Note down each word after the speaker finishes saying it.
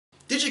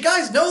Did you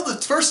guys know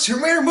the first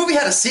Tomb Raider movie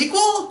had a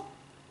sequel?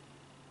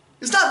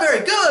 It's not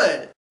very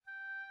good!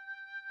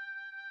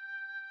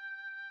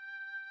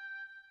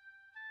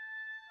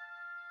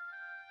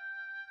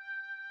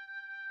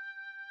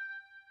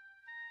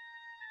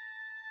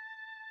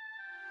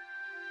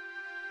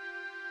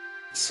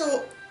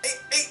 So,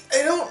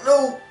 I don't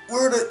know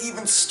where to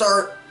even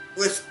start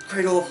with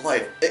Cradle of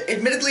Life.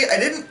 Admittedly, I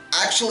didn't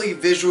actually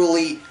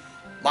visually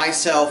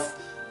myself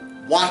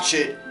watch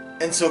it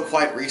until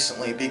quite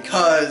recently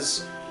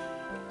because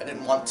I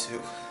didn't want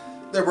to.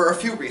 There were a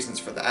few reasons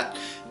for that.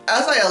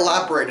 As I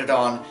elaborated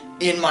on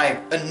in my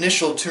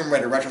initial Tomb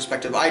Raider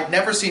retrospective, I'd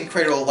never seen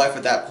Cradle of Life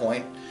at that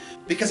point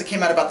because it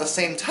came out about the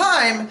same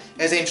time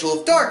as Angel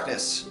of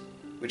Darkness,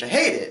 which I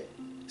hated.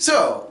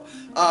 So,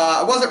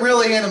 I wasn't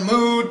really in a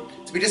mood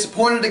to be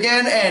disappointed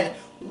again, and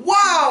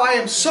wow, I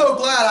am so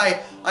glad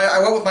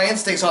I went with my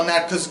instincts on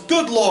that, because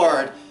good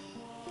lord.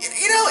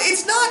 You know,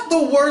 it's not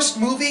the worst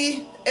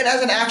movie, and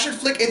as an action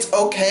flick, it's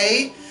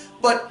okay,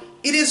 but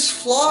it is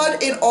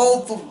flawed in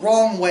all the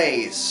wrong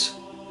ways.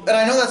 And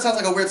I know that sounds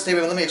like a weird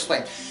statement, but let me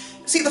explain.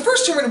 See, the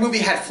first Tomb Raider movie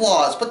had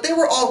flaws, but they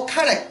were all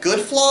kind of good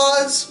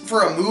flaws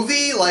for a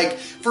movie. Like,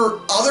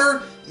 for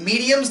other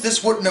mediums,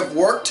 this wouldn't have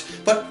worked,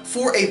 but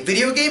for a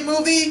video game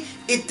movie,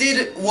 it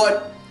did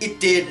what it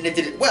did, and it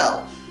did it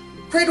well.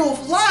 Cradle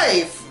of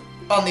Life,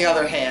 on the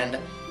other hand,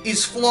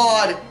 is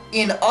flawed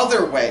in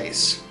other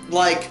ways,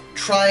 like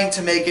trying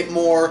to make it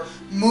more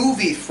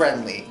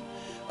movie-friendly.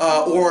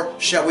 Or,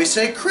 shall we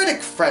say,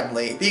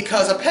 critic-friendly,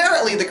 because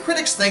apparently the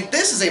critics think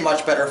this is a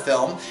much better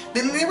film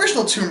than the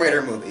original Tomb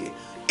Raider movie.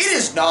 It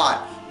is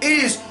not. It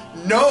is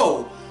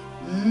no,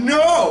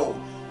 not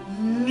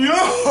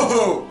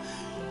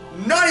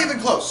even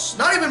close.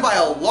 Not even by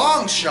a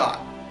long shot.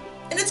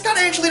 And it's got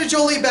Angelina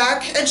Jolie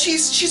back, and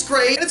she's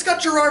great. And it's got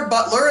Gerard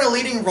Butler in a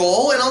leading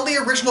role, and all the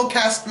original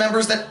cast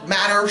members that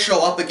matter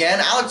show up again.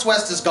 Alex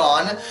West is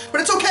gone, but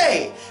it's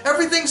okay.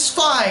 Everything's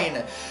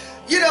fine.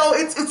 You know,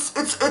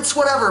 it's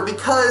whatever,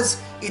 because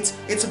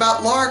it's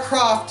about Lara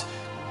Croft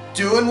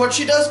doing what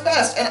she does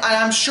best, and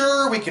I'm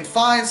sure we can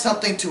find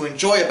something to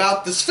enjoy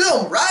about this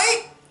film,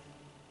 right?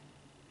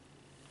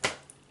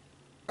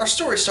 Our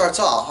story starts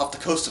off the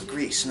coast of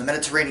Greece in the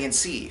Mediterranean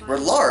Sea, where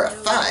Lara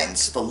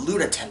finds the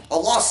Luna Temple, a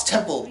lost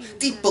temple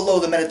deep below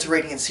the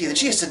Mediterranean Sea that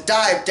she has to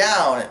dive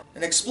down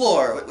and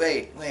explore.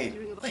 Wait.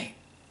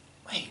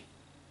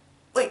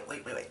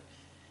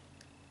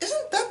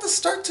 Isn't that the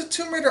start to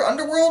Tomb Raider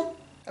Underworld?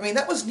 I mean,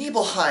 that was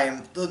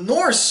Nibelheim, the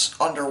Norse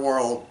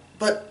underworld,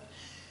 but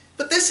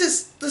this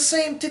is the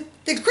same. Did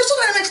Crystal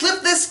Dynamics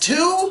lift this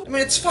too? I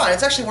mean, it's fine.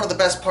 It's actually one of the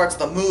best parts of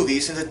the movie,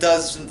 since it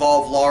does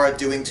involve Lara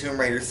doing Tomb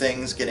Raider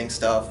things, getting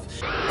stuff.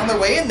 On their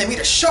way in, they meet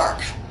a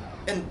shark,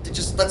 and it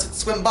just lets it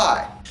swim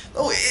by.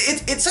 Oh,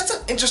 it sets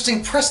an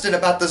interesting precedent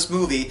about this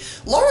movie.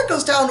 Lara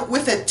goes down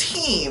with a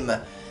team,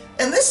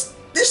 and this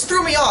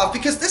threw me off,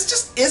 because this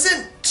just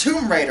isn't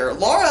Tomb Raider.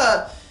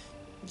 Lara,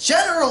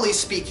 generally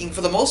speaking, for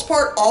the most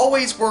part,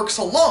 always works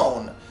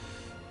alone.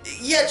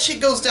 Yet she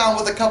goes down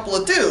with a couple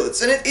of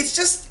dudes, and it's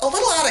just a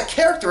little out of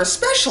character,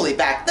 especially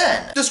back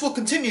then. This will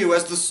continue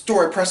as the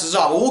story presses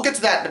on, but we'll get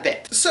to that in a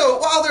bit. So,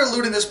 while they're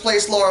looting this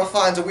place, Lara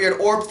finds a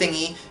weird orb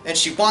thingy, and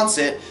she wants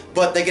it,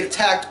 but they get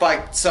attacked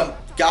by some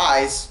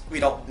guys. We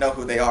don't know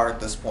who they are at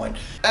this point.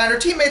 And her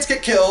teammates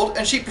get killed,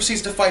 and she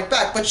proceeds to fight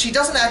back, but she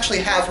doesn't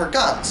actually have her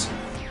guns,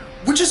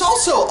 which is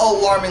also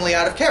alarmingly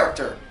out of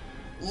character.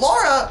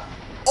 Lara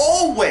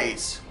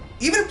always,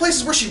 even in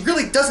places where she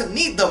really doesn't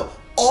need them,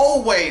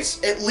 always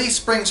at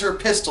least brings her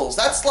pistols.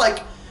 That's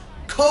like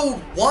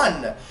code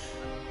 1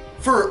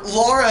 for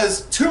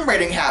Lara's tomb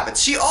raiding habits.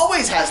 She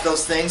always has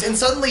those things, and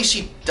suddenly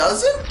she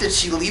doesn't? Did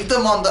she leave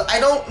them on the... I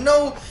don't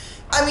know.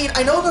 I mean,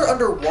 I know they're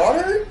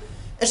underwater,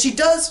 and she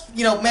does,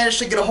 you know, manage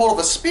to get a hold of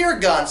a spear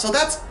gun, so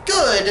that's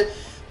good,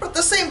 but at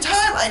the same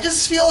time, I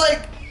just feel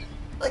like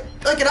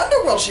in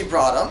Underworld she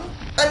brought them.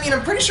 I mean,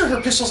 I'm pretty sure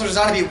her pistols are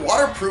designed to be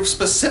waterproof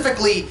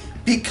specifically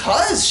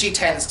because she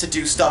tends to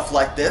do stuff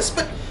like this,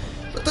 but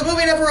the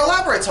movie never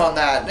elaborates on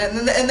that,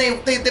 and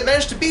they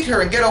manage to beat her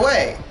and get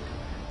away.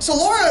 So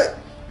Lara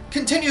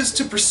continues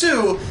to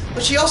pursue,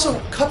 but she also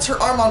cuts her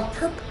arm on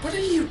purpose. What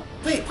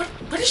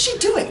is she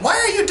doing? Why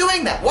are you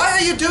doing that? Why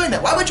are you doing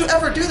that? Why would you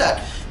ever do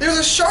that? There's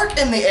a shark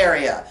in the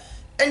area,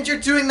 and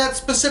you're doing that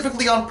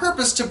specifically on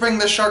purpose to bring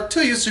the shark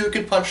to you so you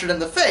can punch it in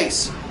the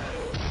face.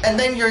 And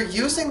then you're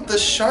using the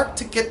shark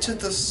to get to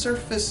the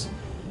surface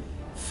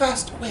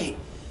fast. Wait.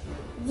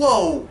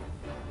 Whoa.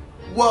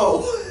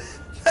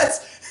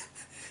 That's...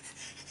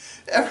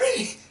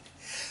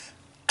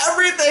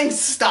 Everything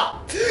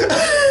stop.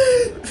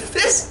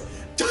 This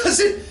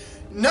doesn't...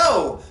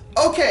 No.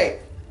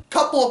 Okay,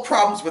 couple of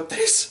problems with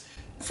this.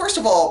 First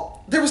of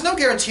all, there was no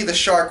guarantee the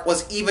shark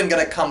was even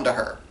gonna come to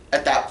her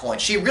at that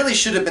point. She really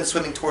should have been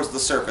swimming towards the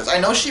surface.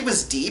 I know she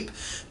was deep,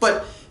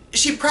 but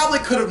she probably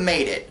could have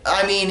made it.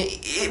 I mean,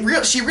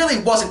 she really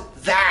wasn't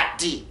that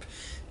deep.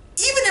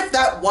 Even if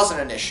that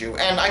wasn't an issue,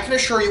 and I can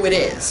assure you it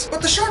is.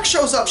 But the shark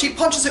shows up, she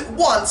punches it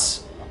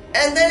once,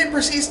 and then it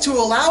proceeds to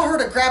allow her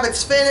to grab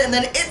its fin, and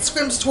then it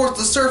swims towards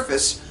the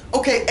surface,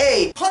 okay,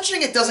 A,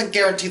 punching it doesn't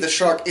guarantee the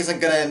shark isn't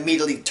gonna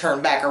immediately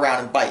turn back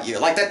around and bite you.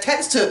 Like, that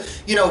tends to,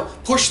 you know,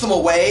 push them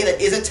away.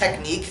 That is a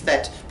technique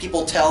that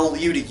people tell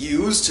you to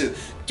use to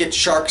get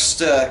sharks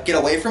to get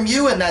away from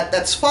you, and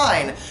that's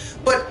fine.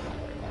 But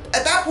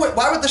at that point,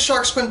 why would the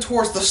shark swim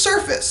towards the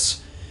surface?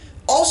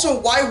 Also,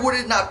 why would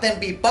it not then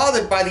be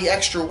bothered by the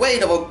extra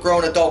weight of a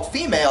grown adult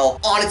female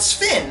on its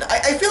fin?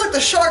 I feel like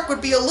the shark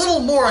would be a little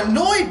more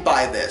annoyed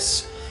by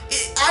this.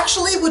 It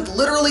actually would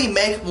literally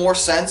make more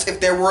sense if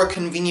there were a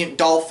convenient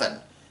dolphin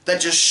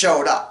that just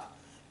showed up.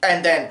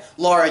 And then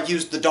Lara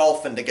used the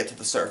dolphin to get to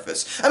the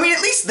surface. I mean,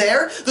 at least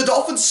there, the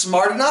dolphin's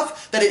smart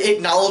enough that it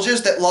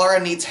acknowledges that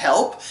Lara needs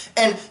help,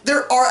 and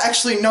there are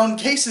actually known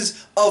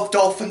cases of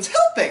dolphins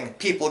helping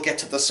people get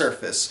to the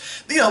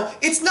surface. You know,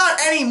 it's not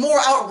any more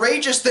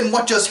outrageous than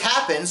what just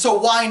happened, so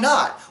why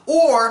not?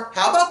 Or,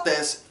 how about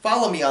this?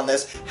 Follow me on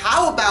this.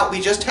 How about we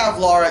just have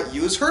Lara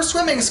use her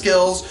swimming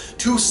skills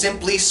to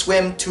simply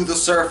swim to the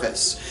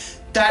surface?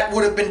 That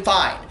would have been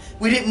fine.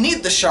 We didn't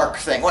need the shark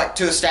thing, like,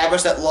 to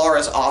establish that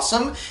Lara's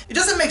awesome. It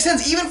doesn't make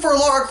sense even for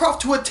Lara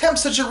Croft to attempt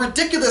such a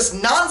ridiculous,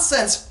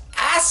 nonsense,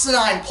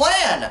 asinine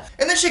plan.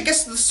 And then she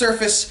gets to the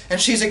surface, and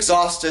she's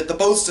exhausted, the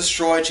boat's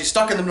destroyed, she's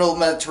stuck in the middle of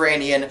the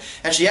Mediterranean,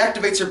 and she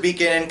activates her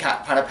beacon and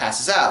kind of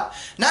passes out.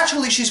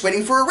 Naturally, she's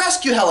waiting for a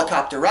rescue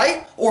helicopter,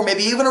 right? Or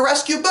maybe even a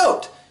rescue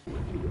boat.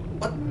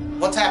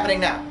 What's happening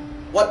now?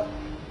 What?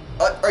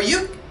 Are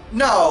you?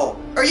 No.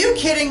 Are you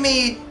kidding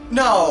me?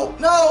 No.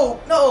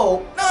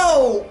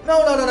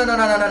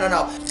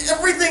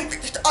 Everything,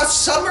 a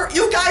submarine,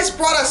 you guys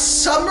brought a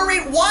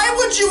submarine? Why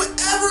would you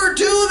ever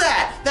do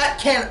that? That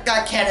can't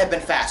have been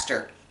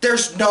faster.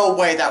 There's no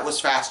way that was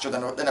faster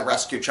than a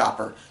rescue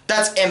chopper.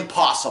 That's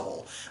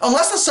impossible.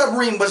 Unless the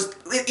submarine was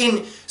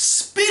in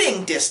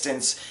spitting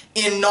distance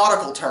in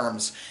nautical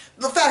terms.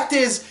 The fact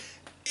is,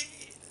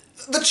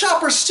 the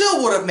chopper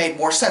still would have made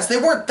more sense. They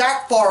weren't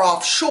that far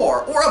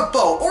offshore, or a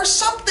boat, or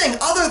something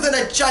other than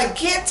a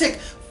gigantic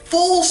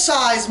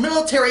full-size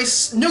military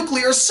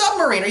nuclear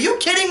submarine. Are you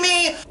kidding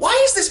me? Why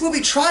is this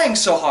movie trying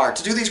so hard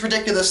to do these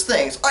ridiculous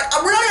things?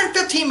 We're not even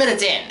 15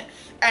 minutes in,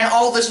 and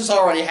all this has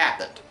already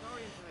happened.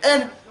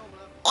 And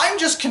I'm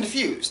just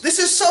confused. This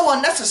is so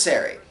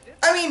unnecessary.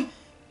 I mean,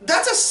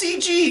 that's a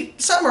CG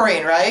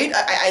submarine, right?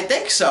 I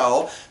think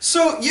so.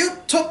 So you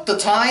took the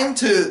time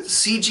to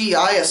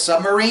CGI a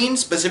submarine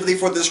specifically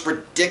for this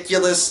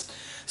ridiculous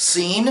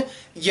scene,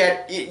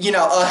 yet, you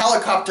know, a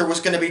helicopter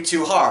was going to be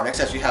too hard,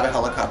 except you have a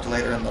helicopter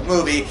later in the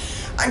movie.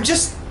 I'm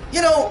just,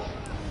 you know,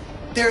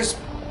 there's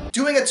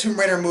doing a Tomb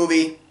Raider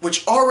movie,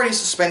 which already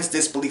suspends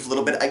disbelief a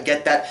little bit, I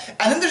get that,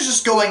 and then there's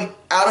just going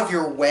out of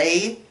your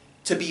way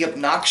to be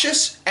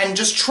obnoxious and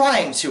just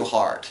trying too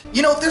hard.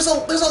 You know, there's a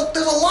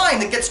line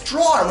that gets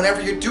drawn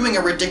whenever you're doing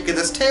a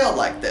ridiculous tale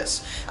like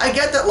this. I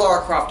get that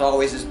Lara Croft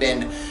always has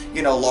been,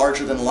 you know,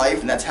 larger than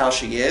life, and that's how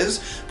she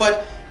is,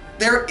 but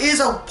there is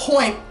a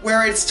point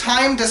where it's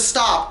time to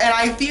stop, and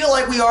I feel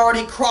like we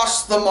already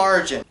crossed the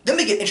margin. Then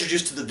we get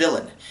introduced to the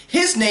villain.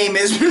 His name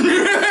is...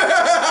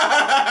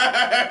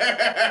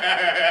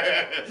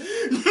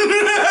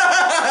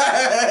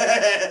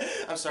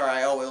 I'm sorry,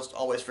 I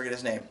always forget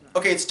his name.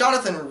 Okay, it's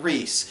Jonathan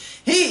Rhys.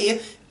 He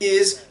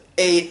is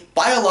a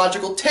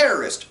biological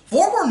terrorist,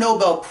 former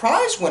Nobel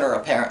Prize winner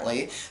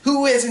apparently,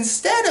 who is,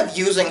 instead of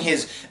using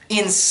his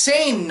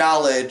insane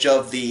knowledge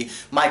of the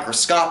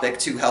microscopic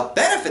to help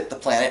benefit the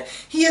planet,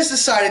 he has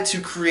decided to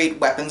create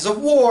weapons of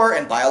war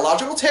and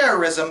biological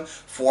terrorism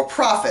for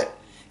profit.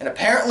 And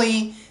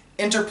apparently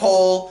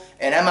Interpol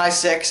and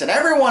MI6 and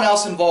everyone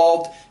else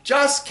involved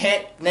just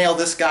can't nail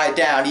this guy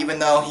down, even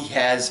though he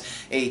has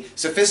a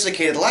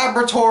sophisticated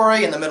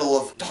laboratory in the middle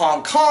of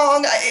Hong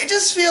Kong. I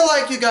just feel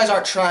like you guys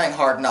aren't trying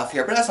hard enough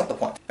here, but that's not the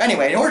point.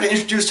 Anyway, in order to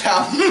introduce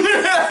how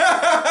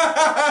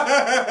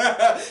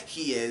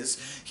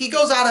he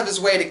goes out of his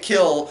way to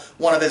kill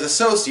one of his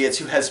associates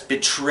who has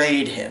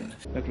betrayed him.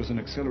 That was an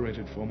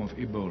accelerated form of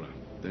Ebola,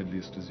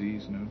 deadliest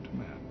disease known to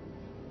man.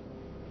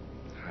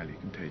 Highly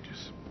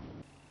contagious.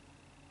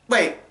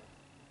 Wait.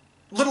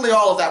 Literally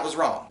all of that was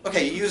wrong.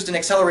 Okay, you used an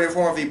accelerated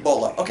form of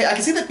Ebola. Okay, I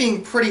can see that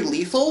being pretty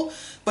lethal,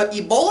 but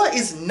Ebola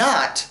is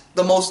not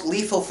the most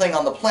lethal thing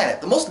on the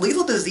planet. The most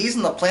lethal disease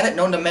on the planet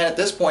known to men at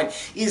this point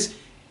is,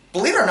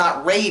 believe it or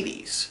not,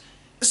 rabies.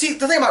 See,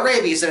 the thing about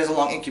rabies is that there's a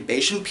long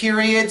incubation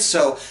period,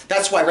 so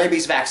that's why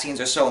rabies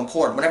vaccines are so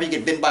important. Whenever you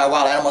get bitten by a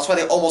wild animal, that's why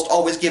they almost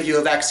always give you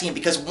a vaccine,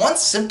 because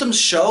once symptoms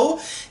show,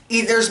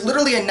 there's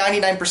literally a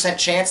 99%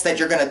 chance that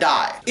you're gonna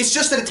die. It's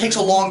just that it takes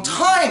a long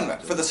time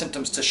for the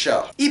symptoms to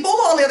show.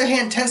 Ebola, on the other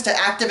hand, tends to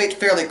activate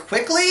fairly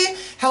quickly.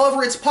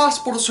 However, it's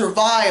possible to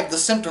survive the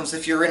symptoms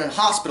if you're in a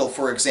hospital,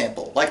 for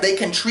example. Like, they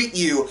can treat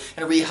you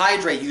and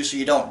rehydrate you so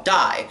you don't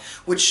die,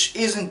 which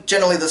isn't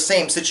generally the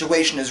same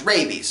situation as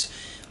rabies.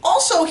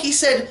 Also, he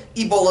said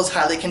Ebola is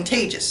highly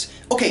contagious.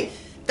 Okay,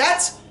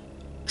 that's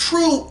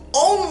true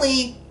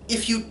only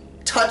if you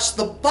touch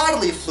the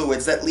bodily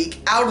fluids that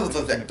leak out of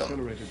the victim.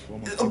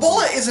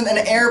 Ebola isn't an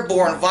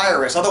airborne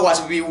virus, otherwise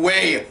it would be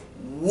way,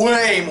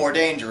 way more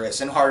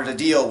dangerous and harder to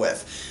deal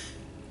with.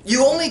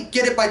 You only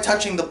get it by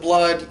touching the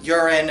blood,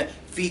 urine,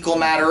 fecal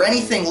matter,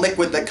 anything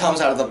liquid that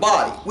comes out of the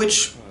body,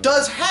 which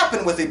does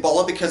happen with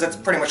Ebola because that's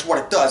pretty much what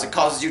it does. It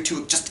causes you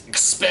to just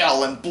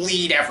expel and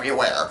bleed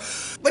everywhere.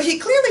 But he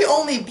clearly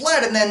only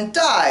bled and then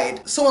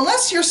died. So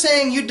unless you're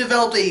saying you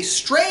developed a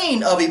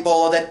strain of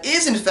Ebola that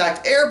is in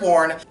fact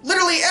airborne,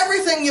 literally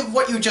everything of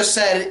what you just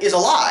said is a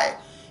lie.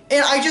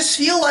 And I just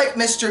feel like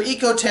Mr.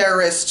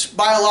 Eco-Terrorist,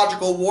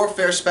 biological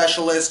warfare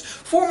specialist,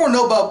 former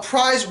Nobel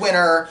Prize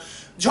winner,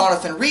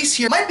 Jonathan Rhys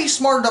here, might be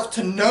smart enough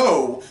to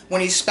know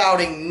when he's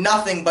spouting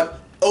nothing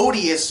but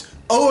odious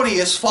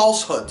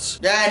falsehoods.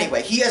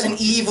 Anyway, he has an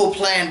evil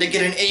plan to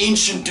get an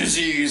ancient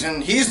disease,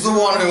 and he's the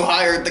one who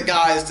hired the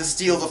guys to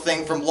steal the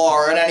thing from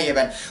Lara in any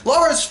event.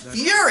 Lara's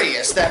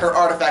furious that her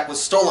artifact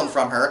was stolen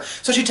from her,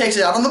 so she takes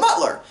it out on the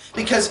butler,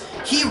 because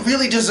he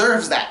really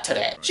deserves that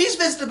today. She's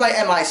visited by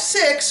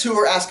MI6, who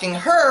are asking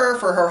her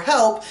for her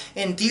help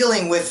in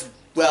dealing with,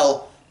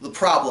 well, the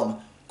problem.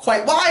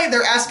 Quite why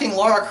they're asking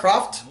Lara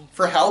Croft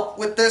for help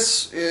with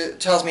this,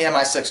 it tells me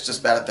MI6 is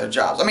just bad at their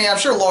jobs. I mean, I'm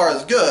sure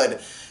Lara's good.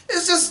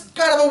 It's just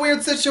kind of a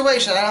weird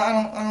situation.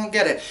 I don't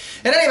get it.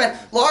 In any event,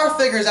 Lara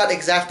figures out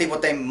exactly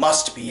what they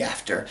must be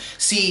after.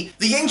 See,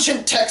 the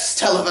ancient texts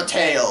tell of a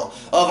tale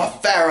of a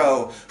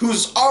pharaoh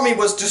whose army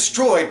was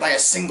destroyed by a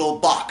single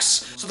box.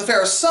 So the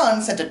pharaoh's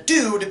son sent a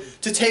dude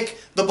to take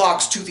the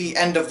box to the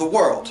end of the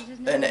world.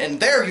 And in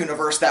their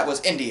universe, that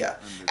was India.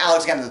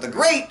 Alexander the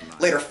Great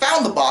later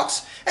found the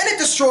box, and it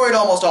destroyed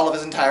almost all of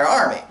his entire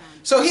army.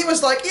 So he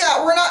was like,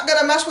 yeah, we're not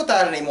gonna mess with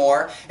that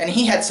anymore, and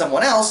he had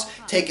someone else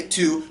take it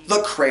to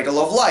the Cradle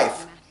of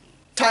Life.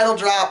 Title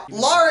drop,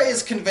 Lara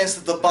is convinced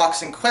that the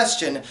box in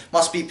question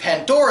must be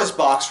Pandora's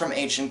box from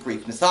ancient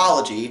Greek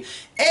mythology,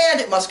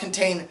 and it must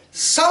contain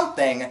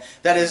something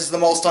that is the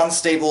most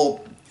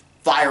unstable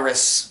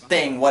virus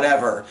thing,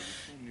 whatever,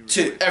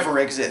 to ever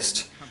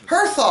exist.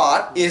 Her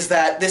thought is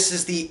that this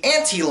is the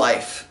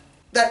anti-life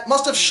that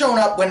must have shown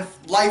up when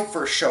life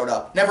first showed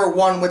up. Never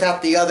one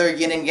without the other,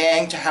 yin and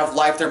yang. To have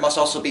life, there must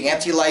also be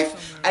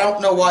anti-life. I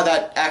don't know why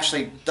that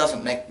actually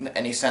doesn't make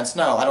any sense.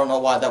 No, I don't know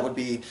why that would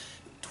be...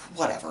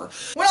 whatever.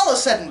 When all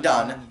is said and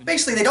done,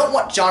 basically they don't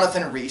want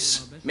Jonathan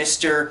Rhys,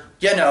 Mr.,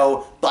 you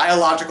know,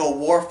 biological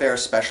warfare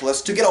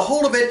specialist, to get a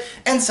hold of it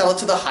and sell it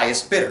to the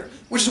highest bidder,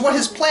 which is what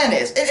his plan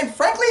is. And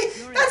frankly,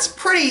 that's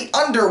pretty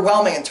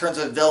underwhelming in terms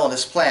of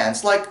villainous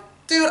plans. Like,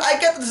 dude, I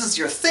get that this is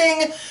your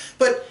thing,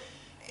 but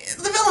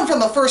the villain from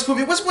the first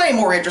movie was way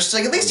more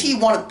interesting. At least he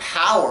wanted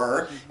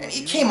power, and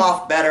he came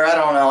off better. I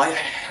don't know.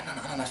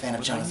 I'm not a fan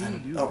of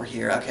Jonathan over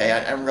here. Okay,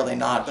 I'm really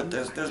not, but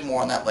there's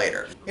more on that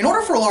later. In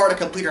order for Lara to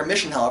complete her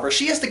mission, however,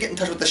 she has to get in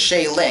touch with the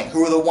Shay Ling,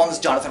 who are the ones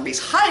Jonathan Rhys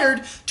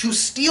hired to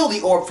steal the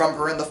orb from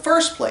her in the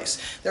first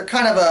place. They're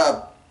kind of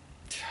a,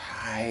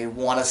 I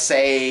want to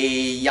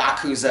say,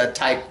 Yakuza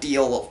type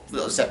deal,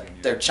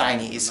 except they're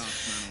Chinese.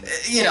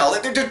 You know,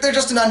 they're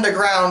just an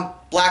underground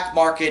black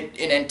market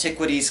in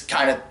antiquities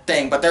kind of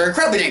thing, but they're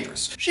incredibly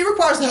dangerous. She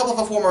requires the help of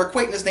a former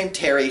acquaintance named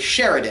Terry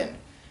Sheridan.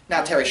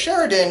 Now, Terry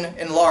Sheridan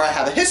and Lara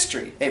have a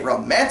history, a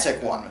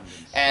romantic one,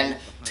 and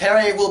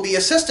Terry will be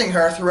assisting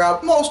her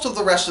throughout most of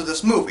the rest of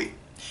this movie.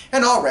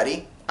 And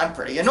already, I'm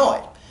pretty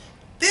annoyed.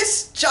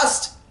 This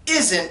just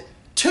isn't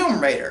Tomb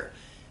Raider.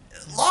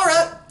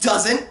 Lara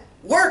doesn't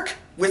work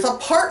with a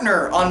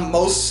partner on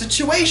most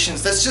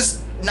situations. That's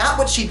just not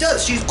what she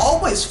does. She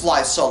always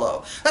flies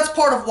solo. That's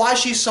part of why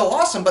she's so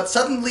awesome, but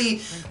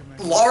suddenly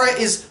Lara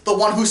is the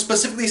one who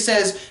specifically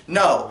says,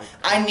 no,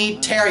 I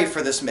need Terry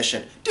for this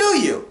mission. Do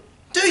you?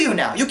 Do you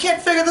now? You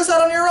can't figure this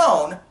out on your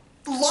own.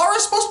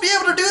 Lara's supposed to be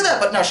able to do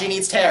that, but no, she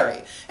needs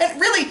Terry. And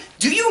really,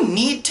 do you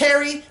need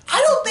Terry? I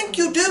don't think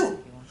you do.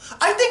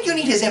 I think you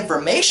need his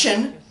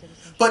information,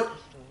 but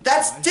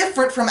that's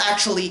different from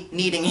actually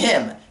needing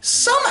him.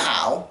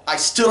 Somehow, I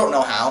still don't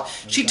know how,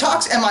 she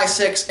talks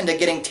MI6 into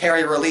getting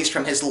Terry released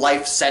from his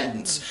life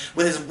sentence,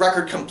 with his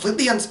record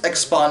completely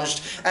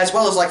expunged, as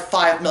well as like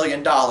 $5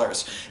 million.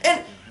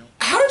 And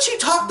how did she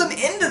talk them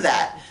into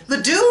that?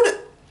 The dude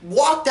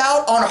walked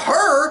out on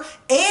her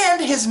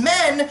and his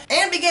men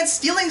and began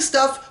stealing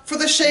stuff for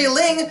the Shay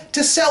Ling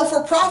to sell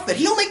for profit.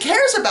 He only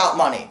cares about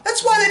money.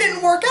 That's why they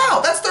didn't work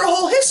out. That's their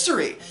whole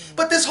history.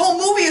 But this whole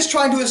movie is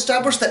trying to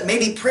establish that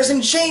maybe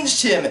prison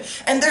changed him,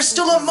 and there's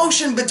still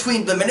emotion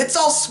between them, and it's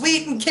all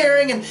sweet and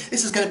caring, and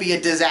this is going to be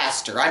a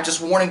disaster. I'm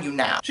just warning you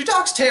now. She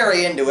talks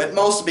Terry into it,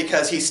 mostly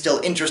because he's still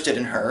interested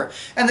in her,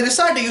 and they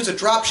decide to use a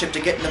dropship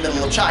to get in the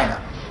middle of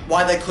China.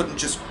 Why they couldn't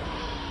just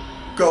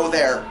go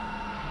there?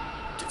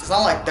 It's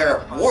not like they're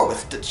at war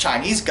with the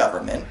Chinese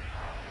government.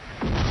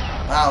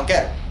 I don't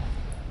get it.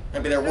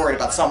 Maybe they're worried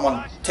about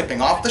someone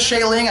tipping off the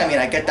Shay Ling. I mean,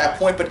 I get that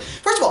point, but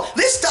first of all,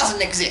 this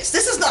doesn't exist.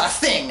 This is not a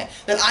thing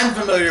that I'm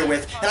familiar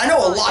with, and I know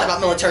a lot about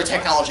military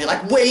technology,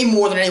 like way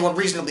more than anyone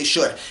reasonably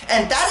should.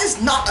 And that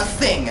is not a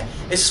thing,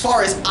 as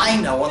far as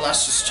I know,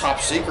 unless it's top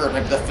secret.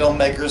 Maybe the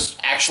filmmakers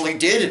actually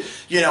did,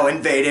 you know,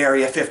 invade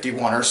Area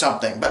 51 or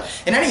something. But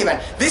in any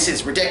event, this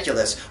is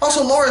ridiculous.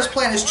 Also, Lara's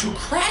plan is to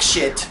crash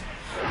it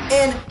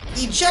and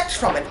eject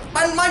from it.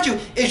 And mind you,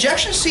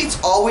 ejection seats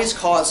always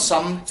cause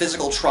some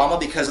physical trauma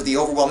because of the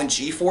overwhelming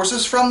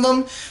G-forces from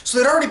them, so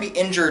they'd already be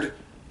injured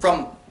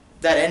from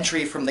that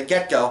entry from the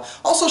get-go.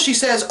 Also, she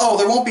says, oh,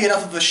 there won't be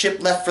enough of a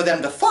ship left for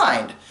them to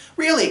find.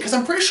 Really? Because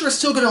I'm pretty sure it's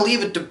still going to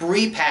leave a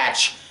debris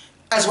patch,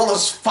 as well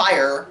as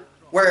fire,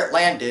 where it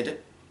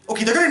landed.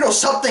 Okay, they're going to know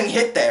something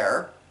hit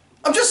there.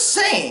 I'm just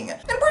saying.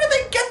 And where do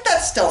they get that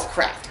stealth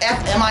craft?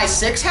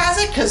 MI6 has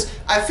it? Because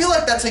I feel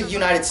like that's a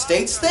United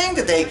States thing.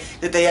 Did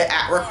they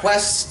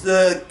request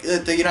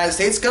the United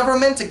States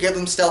government to give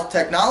them stealth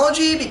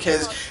technology?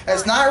 Because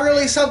it's not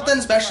really something,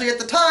 especially at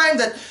the time,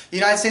 that the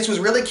United States was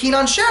really keen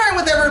on sharing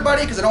with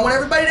everybody, because they don't want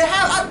everybody to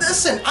have.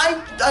 Listen,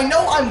 I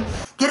know I'm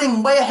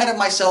getting way ahead of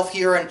myself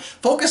here and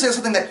focusing on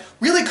something that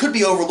really could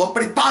be overlooked,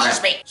 but it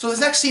bothers me. So this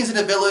next scene is in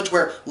a village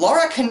where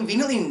Lara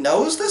conveniently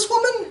knows this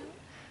woman?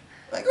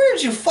 Like, where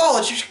did you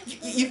fall?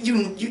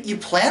 You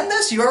planned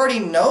this? You already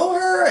know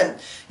her? And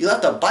you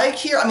left a bike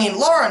here? I mean,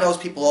 Lara knows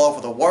people all over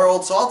the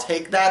world, so I'll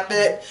take that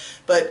bit.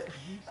 But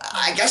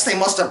I guess they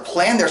must have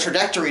planned their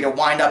trajectory to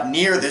wind up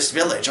near this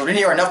village, or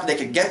near enough that they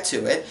could get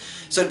to it,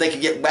 so that they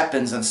could get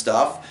weapons and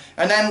stuff.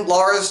 And then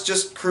Lara's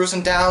just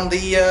cruising down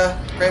the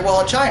Great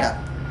Wall of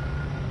China.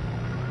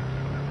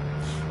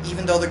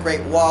 Even though the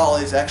Great Wall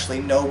is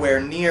actually nowhere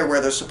near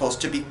where they're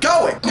supposed to be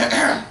going.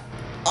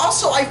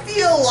 Also, I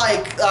feel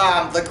like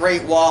the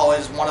Great Wall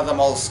is one of the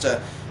most...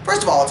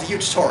 first of all, it's a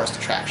huge tourist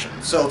attraction,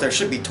 so there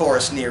should be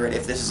tourists near it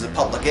if this is a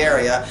public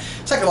area.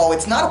 Second of all,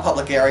 it's not a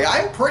public area.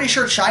 I'm pretty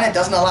sure China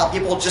doesn't allow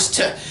people just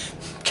to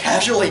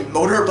casually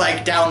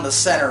motorbike down the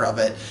center of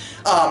it.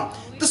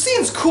 The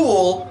scene's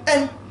cool,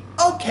 and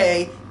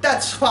okay,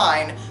 that's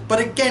fine, but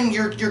again,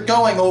 you're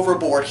going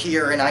overboard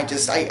here, and I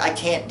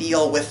can't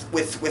deal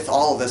with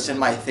all of this in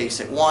my face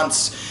at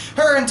once.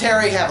 Her and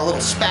Terry have a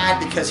little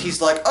spat because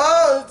he's like,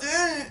 oh,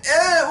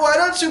 why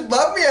don't you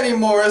love me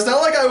anymore? It's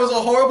not like I was a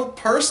horrible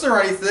person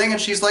or anything,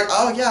 and she's like,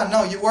 oh yeah,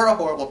 no, you were a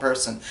horrible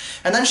person.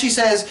 And then she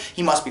says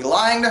he must be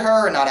lying to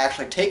her and not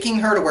actually taking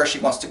her to where she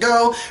wants to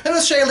go, and the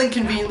Shaolin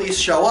conveniently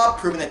show up,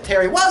 proving that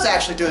Terry was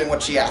actually doing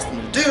what she asked him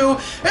to do,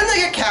 and they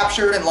get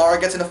captured, and Lara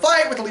gets in a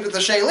fight with the leader of the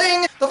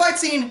Shaolin. The fight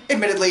scene,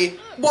 admittedly,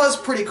 was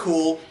pretty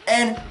cool,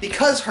 and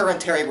because her and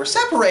Terry were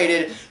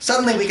separated,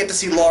 suddenly we get to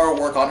see Lara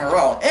work on her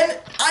own. And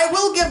I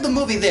will give the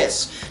movie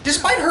this.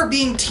 Despite her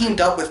being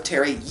teamed up with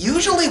Terry,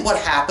 usually what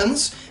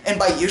happens, and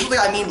by usually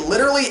I mean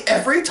literally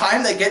every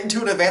time they get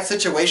into an advanced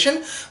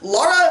situation,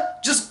 Lara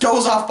just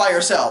goes off by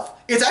herself.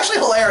 It's actually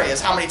hilarious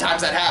how many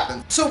times that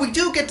happens. So we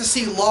do get to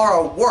see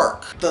Lara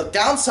work. The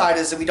downside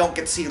is that we don't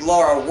get to see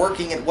Lara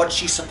working at what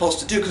she's supposed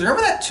to do. Because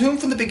remember that tomb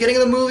from the beginning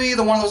of the movie?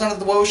 The one that was under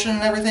the ocean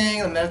and everything?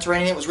 The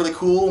Mediterranean? It was really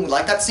cool and we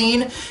liked that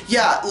scene?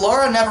 Yeah,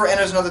 Lara never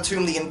enters another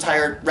tomb the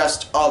entire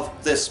rest of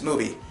this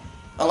movie.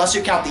 Unless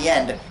you count the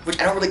end, which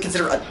I don't really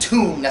consider a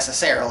tomb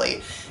necessarily.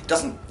 It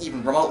doesn't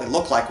even remotely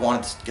look like one.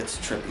 It gets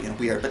trippy and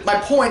weird. But my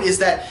point is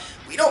that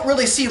we don't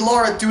really see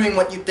Lara doing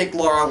what you'd think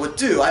Lara would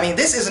do. I mean,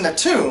 this isn't a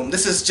tomb.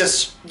 This is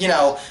just, you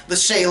know, the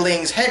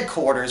Shaoling's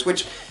headquarters,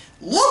 which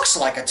looks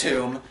like a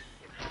tomb.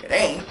 It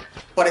ain't,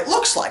 but it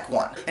looks like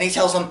one. And he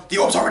tells them, the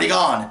orb's already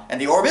gone, and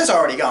the orb is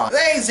already gone.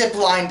 They zip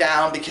line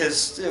down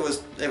because it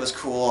was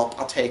cool.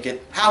 I'll take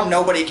it. How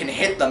nobody can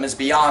hit them is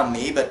beyond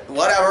me, but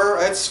whatever,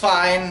 it's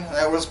fine.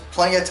 There was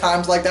plenty of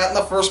times like that in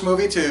the first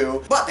movie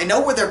too. But they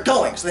know where they're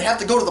going, so they have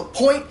to go to the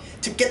point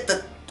to get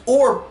the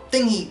orb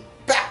thingy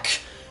back.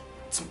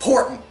 It's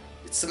important.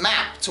 It's the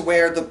map to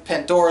where the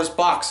Pandora's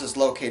box is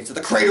located, to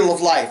the Cradle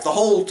of Life, the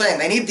whole thing.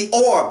 They need the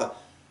orb.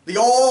 The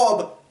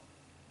orb.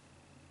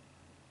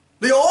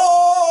 The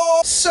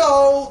orb!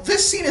 So,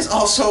 this scene is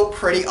also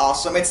pretty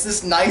awesome. It's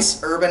this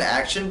nice urban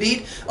action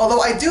beat,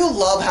 although I do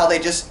love how they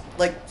just,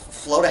 like,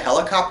 float a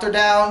helicopter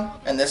down,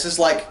 and this is,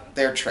 like,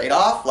 their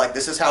trade-off. Like,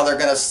 this is how they're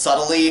gonna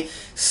subtly,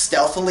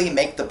 stealthily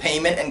make the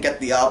payment and get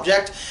the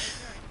object.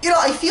 You know,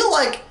 I feel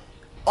like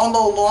on the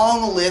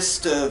long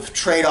list of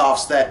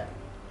trade-offs that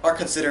are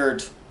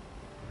considered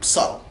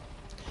subtle,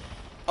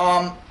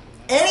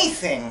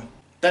 anything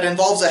that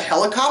involves a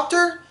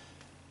helicopter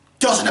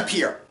doesn't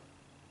appear.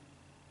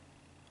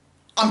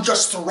 I'm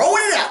just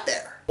throwing it out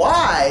there.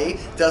 Why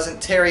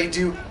doesn't Terry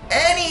do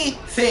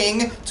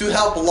anything to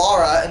help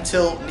Lara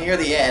until near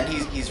the end?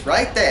 He's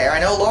right there. I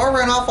know Lara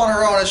ran off on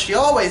her own as she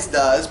always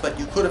does, but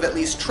you could have at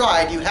least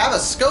tried. You have a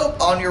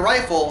scope on your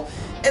rifle,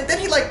 and then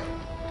he like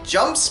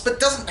jumps but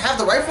doesn't have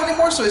the rifle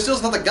anymore, so he steals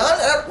another gun?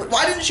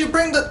 Why didn't you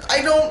bring the...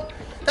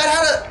 That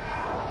had a...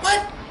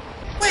 What?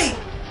 Wait.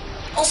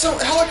 Also,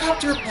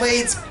 helicopter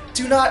blades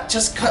do not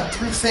just cut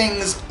through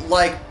things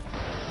like,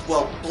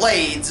 well,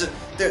 blades.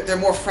 They're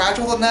more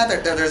fragile than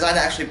that. They're designed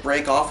to actually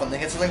break off when they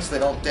hit something so they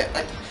don't...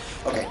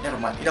 Okay, never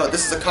mind. You know what,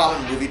 this is a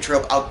common movie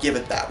trope. I'll give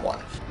it that one.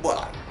 What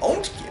I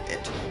won't give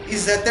it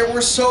is that there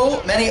were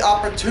so many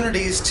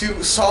opportunities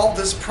to solve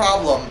this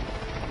problem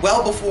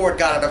well before it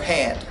got out of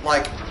hand.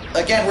 Like,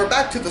 again, we're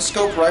back to the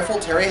scope rifle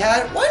Terry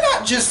had. Why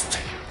not just...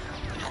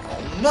 I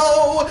don't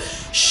know...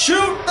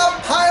 shoot the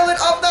pilot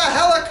of the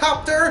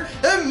helicopter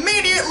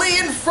immediately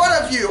in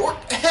front of you. Or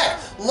heck,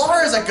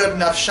 Lara's a good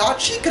enough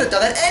shot. She could have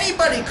done that.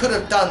 Anybody could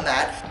have done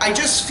that. I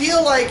just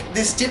feel like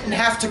this didn't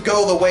have to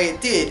go the way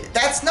it did.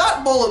 That's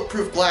not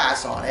bulletproof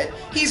glass on it.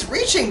 He's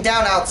reaching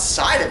down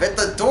outside of it.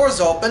 The door's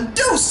open.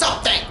 Do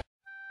something!